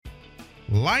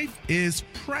Life is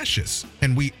precious,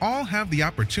 and we all have the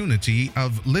opportunity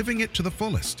of living it to the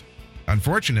fullest.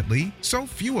 Unfortunately, so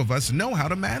few of us know how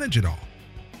to manage it all.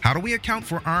 How do we account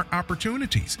for our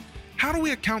opportunities? How do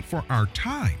we account for our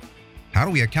time? How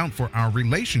do we account for our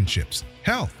relationships,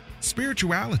 health,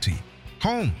 spirituality,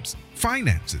 homes,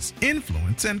 finances,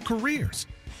 influence, and careers?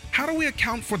 How do we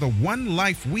account for the one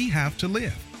life we have to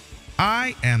live?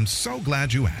 I am so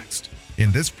glad you asked.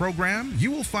 In this program,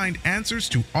 you will find answers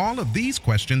to all of these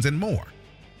questions and more.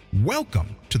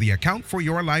 Welcome to the Account for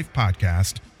Your Life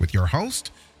podcast with your host,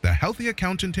 the healthy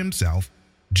accountant himself,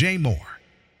 Jay Moore.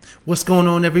 What's going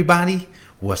on, everybody?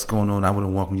 What's going on? I want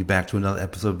to welcome you back to another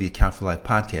episode of the Account for Life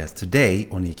podcast. Today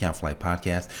on the Account for Life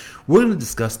podcast, we're going to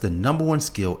discuss the number one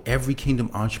skill every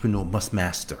kingdom entrepreneur must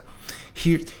master.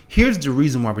 Here's the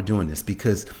reason why we're doing this,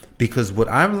 because what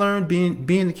I've learned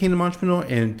being a kingdom entrepreneur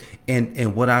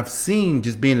and what I've seen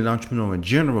just being an entrepreneur in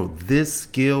general, this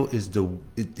skill is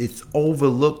it's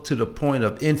overlooked to the point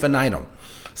of infinitum.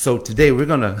 So today we're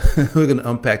gonna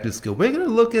unpack this skill. We're gonna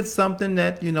look at something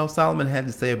that Solomon had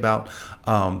to say about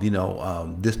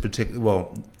this particular.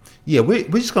 Well, yeah, we're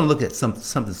just gonna look at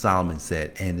something Solomon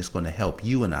said, and it's gonna help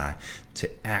you and I to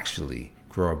actually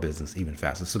grow our business even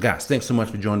faster. So guys, thanks so much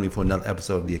for joining me for another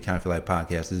episode of the Account for Life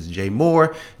podcast. This is Jay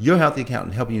Moore, your healthy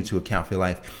accountant, helping you to account for your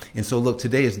life. And so look,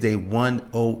 today is day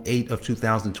 108 of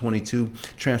 2022.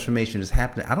 Transformation is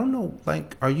happening. I don't know,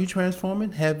 are you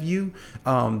transforming? Have you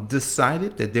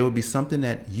decided that there would be something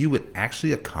that you would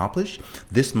actually accomplish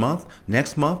this month,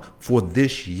 next month, for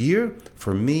this year?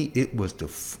 For me, it was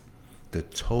the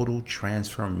total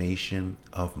transformation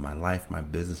of my life, my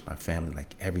business, my family,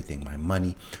 everything, my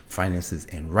money, finances.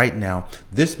 And right now,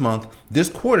 this month, this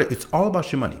quarter, it's all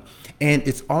about your money and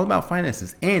it's all about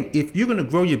finances. And if you're going to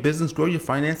grow your business, grow your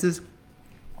finances,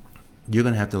 you're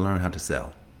going to have to learn how to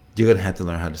sell. You're going to have to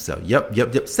learn how to sell.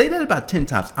 Yep. Say that about 10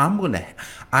 times.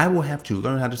 I will have to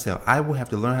learn how to sell. I will have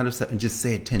to learn how to sell, and just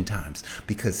say it 10 times,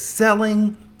 because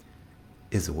selling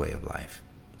is a way of life.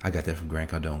 I got that from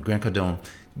Grant Cardone. Grant Cardone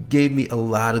gave me a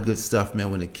lot of good stuff, man,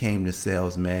 when it came to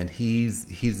sales, man. He's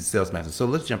a sales master. So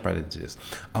let's jump right into this.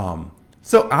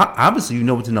 So obviously, you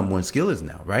know what the number one skill is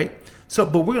now, right? So,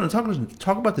 but we're going to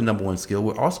talk about the number one skill.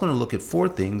 We're also going to look at 4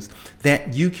 things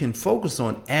that you can focus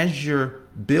on as you're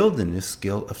building this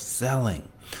skill of selling.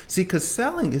 See, because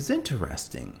selling is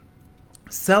interesting.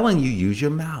 Selling, you use your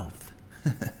mouth.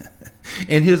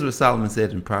 And here's what Solomon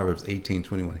said in Proverbs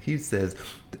 18:21. He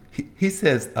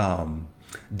says,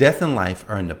 death and life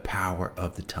are in the power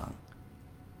of the tongue.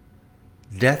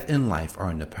 Death and life are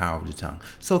in the power of the tongue.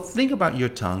 So think about your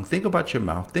tongue, think about your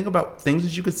mouth, think about things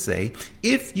that you could say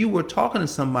if you were talking to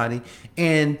somebody,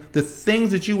 and the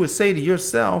things that you would say to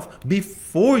yourself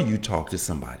before you talk to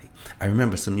somebody. I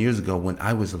remember some years ago when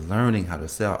I was learning how to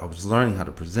sell, I was learning how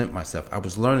to present myself, I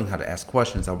was learning how to ask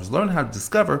questions, I was learning how to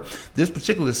discover this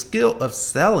particular skill of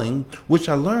selling, which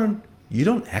I learned you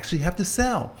don't actually have to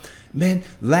sell. Man,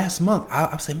 last month,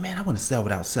 I was saying, man, I want to sell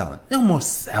without selling. No more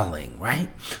selling, right?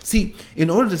 See, in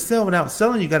order to sell without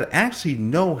selling, you got to actually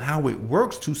know how it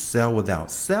works to sell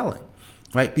without selling,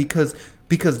 right? Because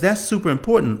that's super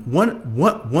important.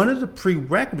 One of the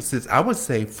prerequisites, I would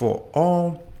say, for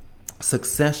all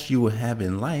success you will have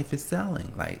in life is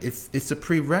selling. It's a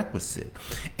prerequisite.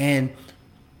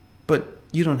 But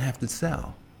you don't have to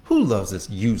sell. Who loves this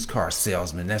used car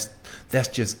salesman that's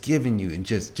just giving you and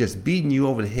just beating you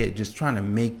over the head, just trying to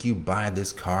make you buy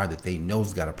this car that they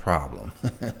know's got a problem?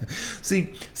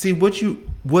 See what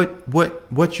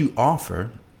you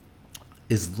offer,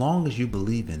 as long as you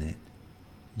believe in it,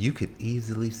 you could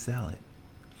easily sell it.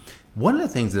 One of the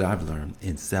things that I've learned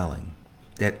in selling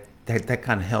that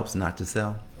kind of helps not to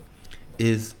sell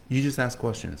is you just ask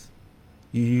questions.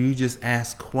 You just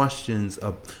ask questions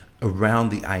around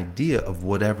the idea of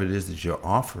whatever it is that you're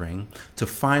offering, to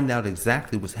find out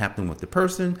exactly what's happening with the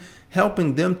person,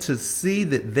 helping them to see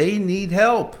that they need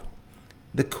help.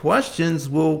 The questions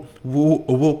will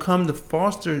come to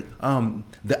foster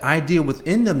the idea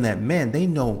within them that, man, they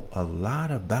know a lot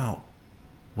about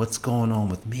what's going on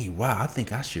with me. Wow, I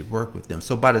think I should work with them.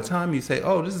 So by the time you say,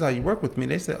 oh, this is how you work with me,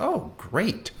 they say, oh,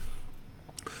 great.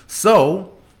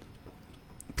 So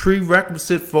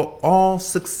prerequisite for all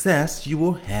success you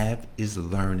will have is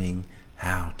learning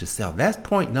how to sell. That's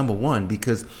point number one,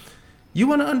 because you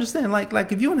want to understand,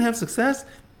 if you want to have success,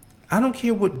 I don't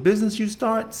care what business you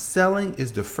start, selling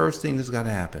is the first thing that's got to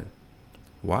happen.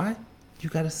 Why? You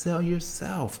got to sell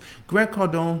yourself. Grant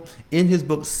Cardone, in his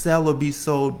book, Sell or Be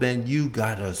Sold, man, you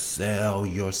got to sell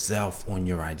yourself on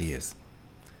your ideas.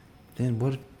 then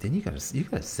what? Then you gotta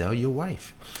sell your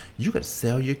wife. You gotta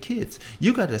sell your kids.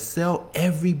 You gotta sell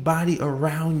everybody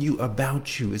around you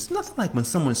about you. It's nothing like when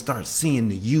someone starts seeing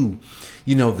the you,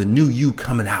 the new you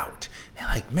coming out. They're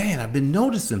like, man, I've been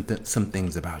noticing some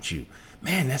things about you.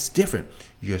 Man, that's different.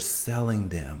 You're selling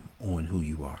them on who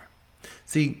you are.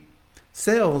 See,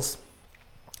 sales.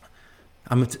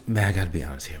 Man, I gotta be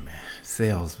honest here, man.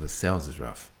 Sales is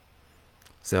rough.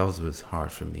 Sales was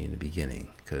hard for me in the beginning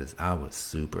because I was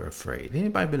super afraid.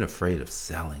 Anybody been afraid of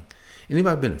selling?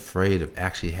 Anybody been afraid of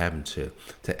actually having to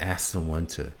ask someone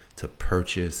to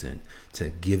purchase and to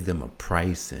give them a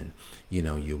price? And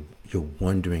you're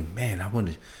wondering, man,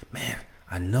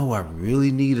 I know I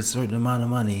really need a certain amount of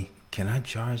money. Can I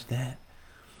charge that?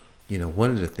 One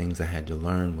of the things I had to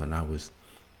learn when I was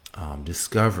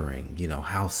discovering,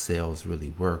 how sales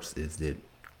really works is that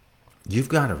you've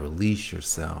got to release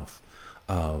yourself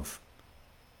of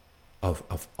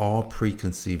all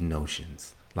preconceived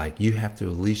notions. Like, you have to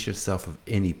release yourself of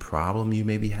any problem you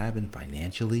may be having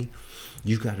financially.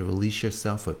 You've got to release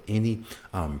yourself of any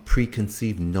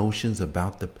preconceived notions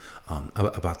about the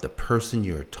person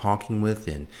you're talking with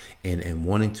and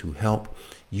wanting to help.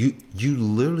 You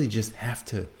literally just have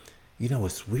to.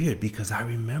 It's weird because I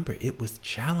remember it was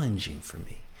challenging for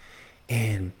me,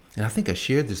 and I think I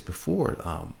shared this before.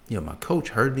 My coach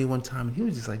heard me one time and he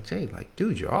was just like, Jay, like,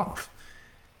 dude, you're off.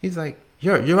 He's like,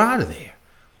 you're out of there.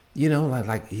 He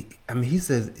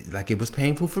says, like, it was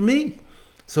painful for me.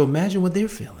 So imagine what they're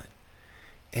feeling.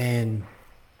 And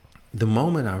the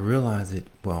moment I realized it,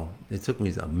 it took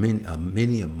me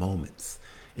many moments.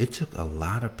 It took a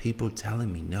lot of people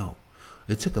telling me no.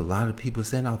 It took a lot of people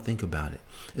saying, I'll think about it.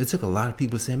 It took a lot of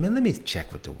people saying, man, let me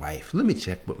check with the wife. Let me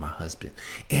check with my husband.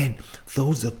 And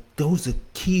those are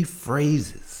key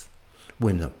phrases.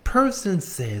 When a person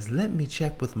says, let me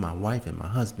check with my wife and my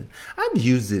husband, I've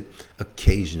used it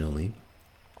occasionally.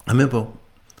 I remember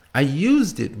I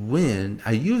used it when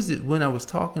I was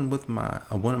talking with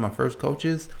one of my first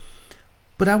coaches,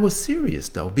 but I was serious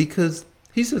though, because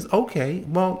he says, okay,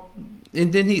 well,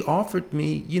 and then he offered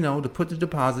me, to put the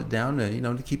deposit down,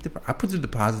 to keep I put the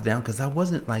deposit down because I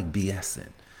wasn't like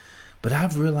BSing. But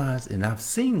I've realized and I've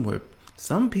seen where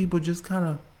some people just kind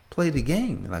of play the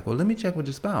game. Like, well, let me check with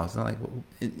your spouse.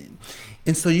 And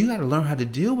and so you got to learn how to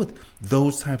deal with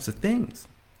those types of things,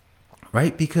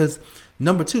 right? Because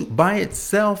number two, by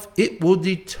itself, it will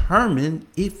determine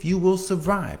if you will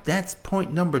survive. That's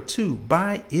point number two.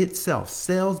 By itself,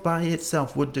 sales by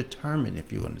itself will determine if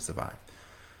you're going to survive.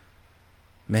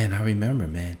 Man, I remember,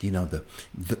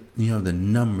 the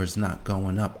numbers not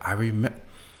going up. I remember,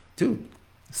 dude,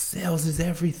 sales is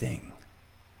everything.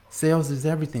 Sales is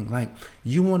everything. Like,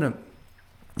 you want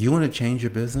to change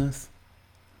your business,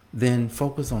 then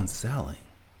focus on selling.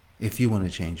 If you want to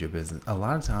change your business, a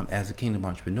lot of time as a kingdom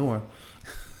entrepreneur,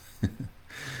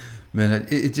 man,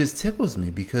 it just tickles me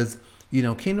because,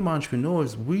 kingdom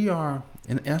entrepreneurs, we are,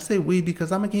 and I say we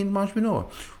because I'm a kingdom entrepreneur.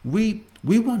 We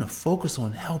want to focus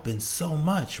on helping so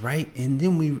much, right? And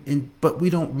then but we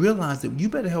don't realize that you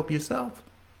better help yourself.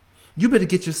 You better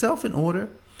get yourself in order.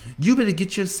 You better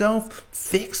get yourself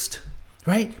fixed,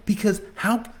 right? Because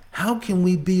how can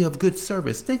we be of good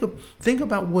service? Think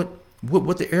about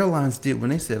what the airlines did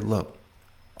when they said, look,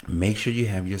 make sure you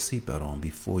have your seatbelt on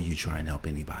before you try and help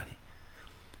anybody.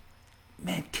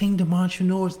 Man, kingdom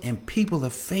entrepreneurs and people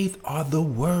of faith are the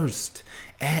worst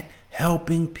at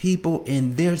helping people,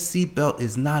 and their seatbelt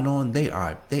is not on. They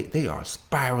are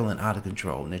spiraling out of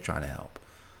control and they're trying to help.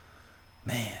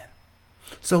 Man.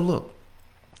 So look,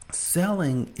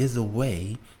 selling is a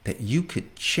way that you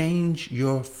could change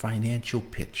your financial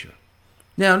picture.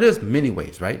 Now, there's many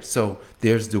ways, right? So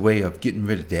there's the way of getting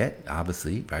rid of debt,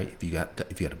 obviously, right? If you got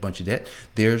a bunch of debt,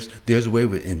 there's a way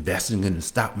with investing in the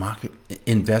stock market, and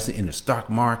investing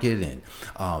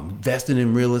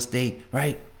in real estate,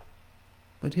 right?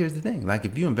 But here's the thing: like,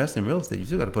 if you invest in real estate, you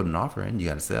still got to put an offer in. You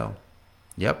got to sell.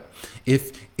 Yep.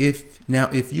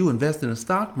 If you invest in the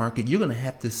stock market, you're going to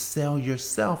have to sell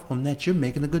yourself on that. You're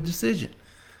making a good decision.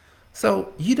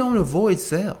 So you don't avoid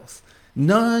sales.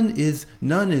 None is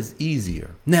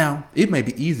easier. Now, it may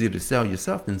be easier to sell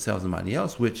yourself than sell somebody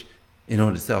else, which in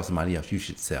order to sell somebody else, you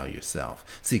should sell yourself.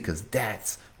 See, because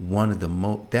that's one of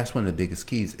the biggest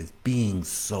keys is being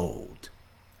sold.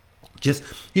 Just,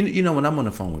 when I'm on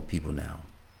the phone with people now,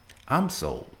 I'm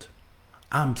sold.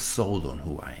 I'm sold on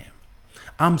who I am.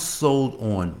 I'm sold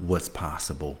on what's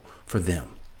possible for them.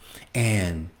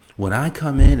 And when I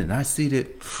come in and I see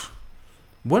that,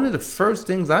 one of the first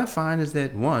things I find is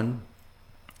that, one,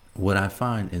 what I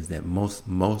find is that most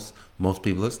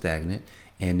people are stagnant,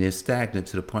 and they're stagnant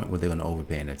to the point where they're going to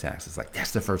overpay in their taxes. Like,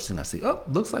 that's the first thing I see. Oh,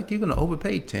 looks like you're going to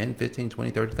overpay 10, 15,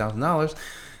 20, $30,000.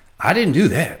 I didn't do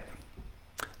that.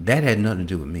 That had nothing to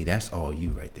do with me. That's all you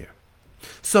right there.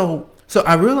 So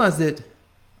I realized that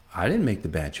I didn't make the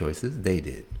bad choices. They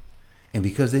did. And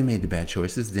because they made the bad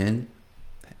choices, then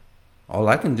all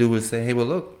I can do is say, hey, well,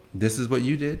 look, this is what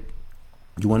you did.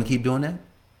 You want to keep doing that?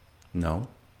 No.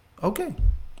 Okay.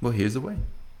 Well, here's the way.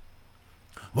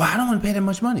 Well, I don't want to pay that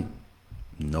much money.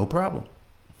 No problem.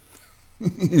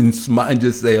 And smile and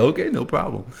just say, okay, no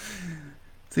problem.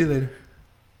 See you later.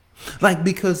 Like,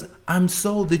 because I'm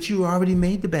sold that you already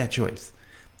made the bad choice.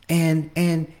 And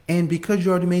because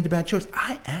you already made the bad choice,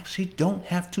 I actually don't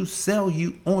have to sell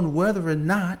you on whether or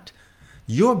not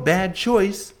your bad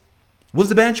choice was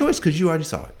the bad choice, because you already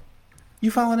saw it. You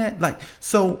follow that? Like,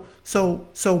 so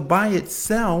by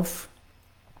itself,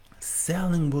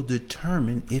 selling will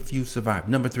determine if you survive.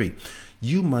 Number 3,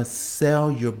 you must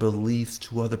sell your beliefs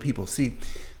to other people. See,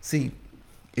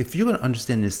 if you're going to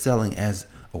understand this selling as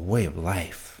a way of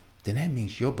life, then that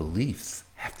means your beliefs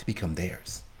have to become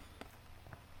theirs.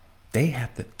 They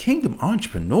have to. Kingdom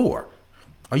entrepreneur,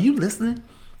 are you listening?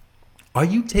 Are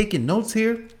you taking notes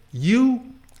here?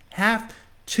 You have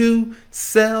to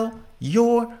sell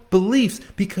your beliefs,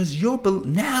 because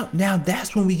now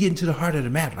that's when we get into the heart of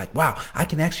the matter. Like, wow, I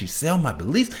can actually sell my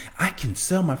beliefs. I can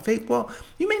sell my faith. Well,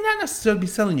 you may not necessarily be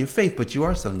selling your faith, but you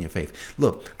are selling your faith.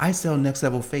 Look, I sell next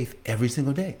level faith every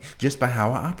single day just by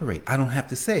how I operate. I don't have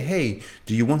to say, hey,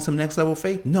 do you want some next level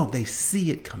faith? No, they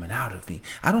see it coming out of me.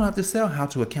 I don't have to sell how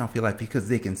to account for your life, because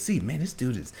they can see, man, this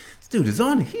dude is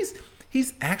on it.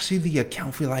 He's actually the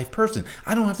account for life person.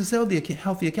 I don't have to sell the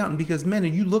healthy accountant, because, man,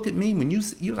 you look at me when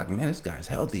you're like, man, this guy's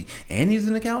healthy and he's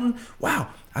an accountant. Wow,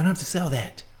 I don't have to sell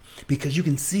that, because you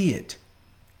can see it,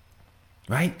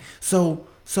 right? So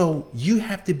you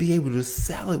have to be able to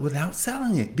sell it without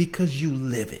selling it, because you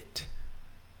live it.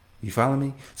 You follow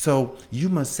me? So you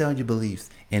must sell your beliefs.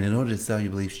 And in order to sell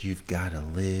your beliefs, you've got to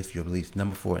live your beliefs.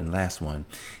 Number 4 and last one,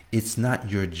 it's not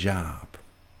your job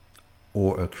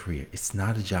or a career. It's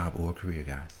not a job or a career,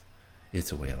 guys.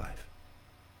 It's a way of life.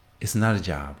 It's not a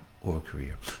job or a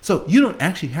career. So you don't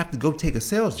actually have to go take a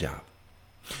sales job.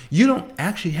 You don't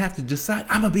actually have to decide,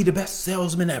 I'm going to be the best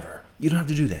salesman ever. You don't have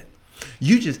to do that.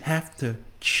 You just have to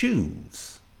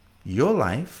choose your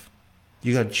life.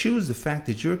 You got to choose the fact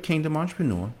that you're a kingdom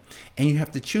entrepreneur, and you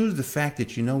have to choose the fact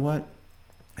that, you know what,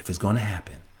 if it's going to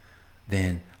happen,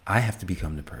 then I have to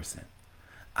become the person.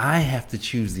 I have to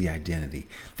choose the identity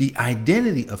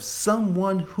of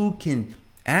someone who can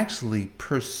actually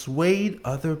persuade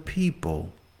other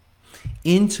people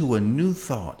into a new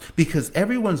thought, because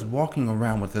everyone's walking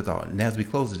around with a thought. And as we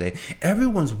close today,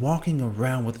 everyone's walking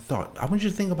around with a thought. I want you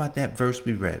to think about that verse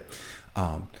we read.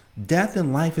 Death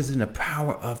and life is in the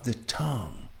power of the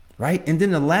tongue, right? And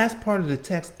then the last part of the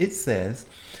text, it says,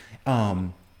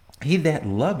 he that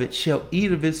loveth shall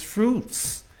eat of its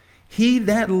fruits. He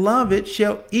that loveth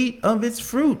shall eat of its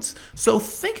fruits. So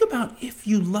think about, if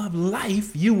you love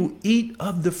life, you will eat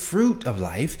of the fruit of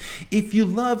life. If you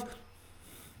don't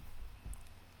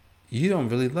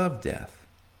really love death.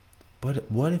 But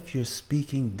what if you're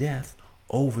speaking death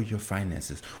over your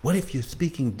finances? What if you're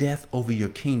speaking death over your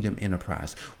kingdom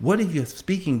enterprise? What if you're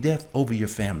speaking death over your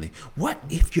family? What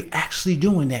if you're actually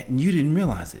doing that and you didn't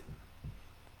realize it?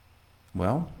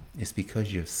 Well, it's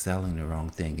because you're selling the wrong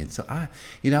thing. And so I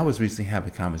was recently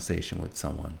having a conversation with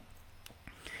someone,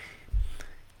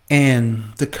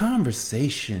 and the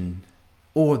conversation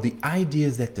or the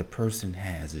ideas that the person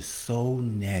has is so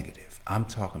negative. I'm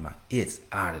talking about, it's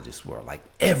out of this world. Like,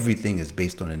 everything is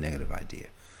based on a negative idea.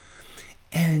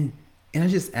 And I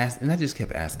just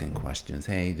kept asking questions.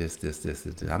 Hey, this.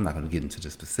 I'm not going to get into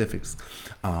the specifics.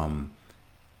 And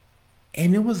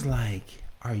it was like,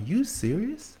 are you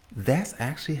serious? That's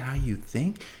actually how you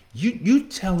think? You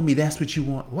telling me that's what you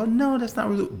want? Well, no, that's not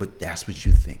really, but that's what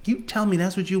you think. You tell me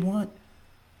that's what you want?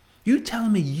 You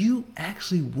telling me you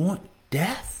actually want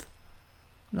death?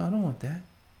 No, I don't want that.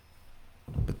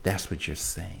 But that's what you're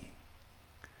saying.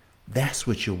 That's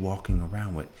what you're walking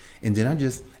around with. And then I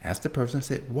just asked the person, I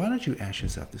said, why don't you ask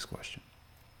yourself this question?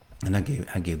 And I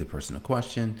gave the person a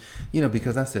question,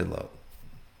 because I said, look,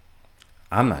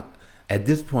 I'm not, at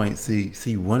this point,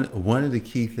 see, one of the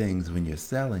key things when you're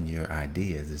selling your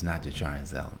ideas is not to try and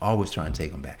sell them. Always try and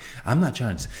take them back. I'm not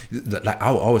trying to, like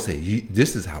I will always say,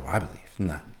 this is how I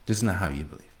believe. This is not how you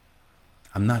believe.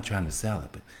 I'm not trying to sell it,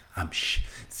 but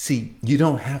see, you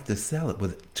don't have to sell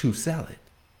it to sell it.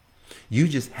 You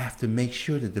just have to make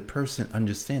sure that the person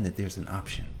understands that there's an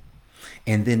option.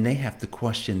 And then they have to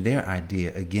question their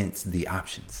idea against the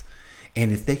options.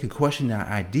 And if they could question their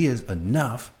ideas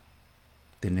enough,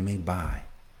 then they may buy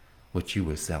what you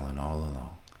were selling all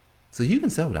along. So you can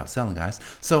sell without selling, guys.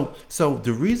 So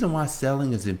the reason why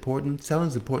selling is important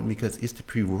because it's the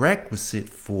prerequisite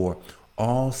for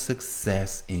all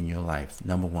success in your life.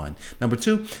 Number one. Number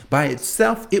two, by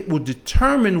itself, it will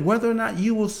determine whether or not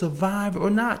you will survive or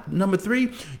not. Number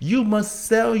three, you must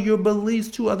sell your beliefs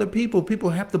to other people. People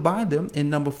have to buy them. And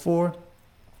number four,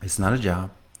 it's not a job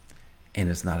and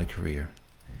it's not a career.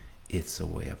 It's a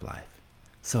way of life.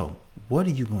 So what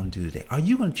are you going to do today? Are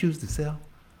you going to choose to sell?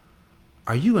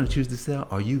 Are you going to choose to sell?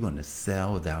 Or are you going to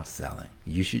sell without selling?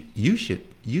 You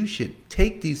should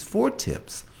take these 4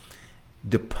 tips,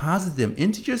 deposit them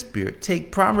into your spirit,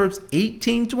 take Proverbs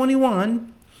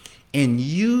 18:21 and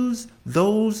use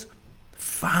those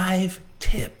 5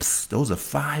 tips. Those are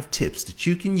 5 tips that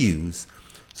you can use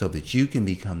so that you can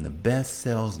become the best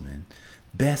salesman,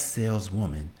 best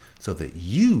saleswoman, so that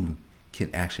you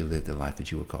can actually live the life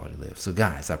that you were called to live. So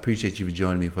guys, I appreciate you for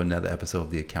joining me for another episode of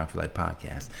the Account for Life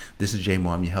podcast. This is Jay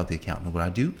Moore. I'm your healthy accountant. What I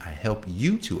do, I help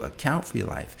you to account for your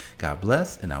life. God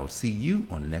bless, and I will see you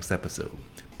on the next episode.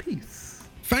 Peace.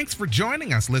 Thanks for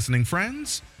joining us, listening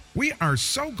friends. We are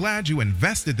so glad you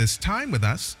invested this time with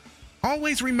us.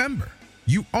 Always remember,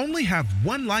 you only have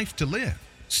one life to live,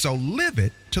 so live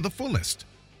it to the fullest.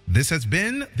 This has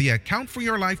been the Account for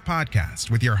Your Life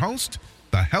podcast with your host,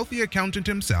 the healthy accountant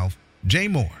himself, Jay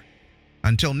Moore.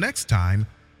 Until next time,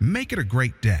 make it a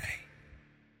great day.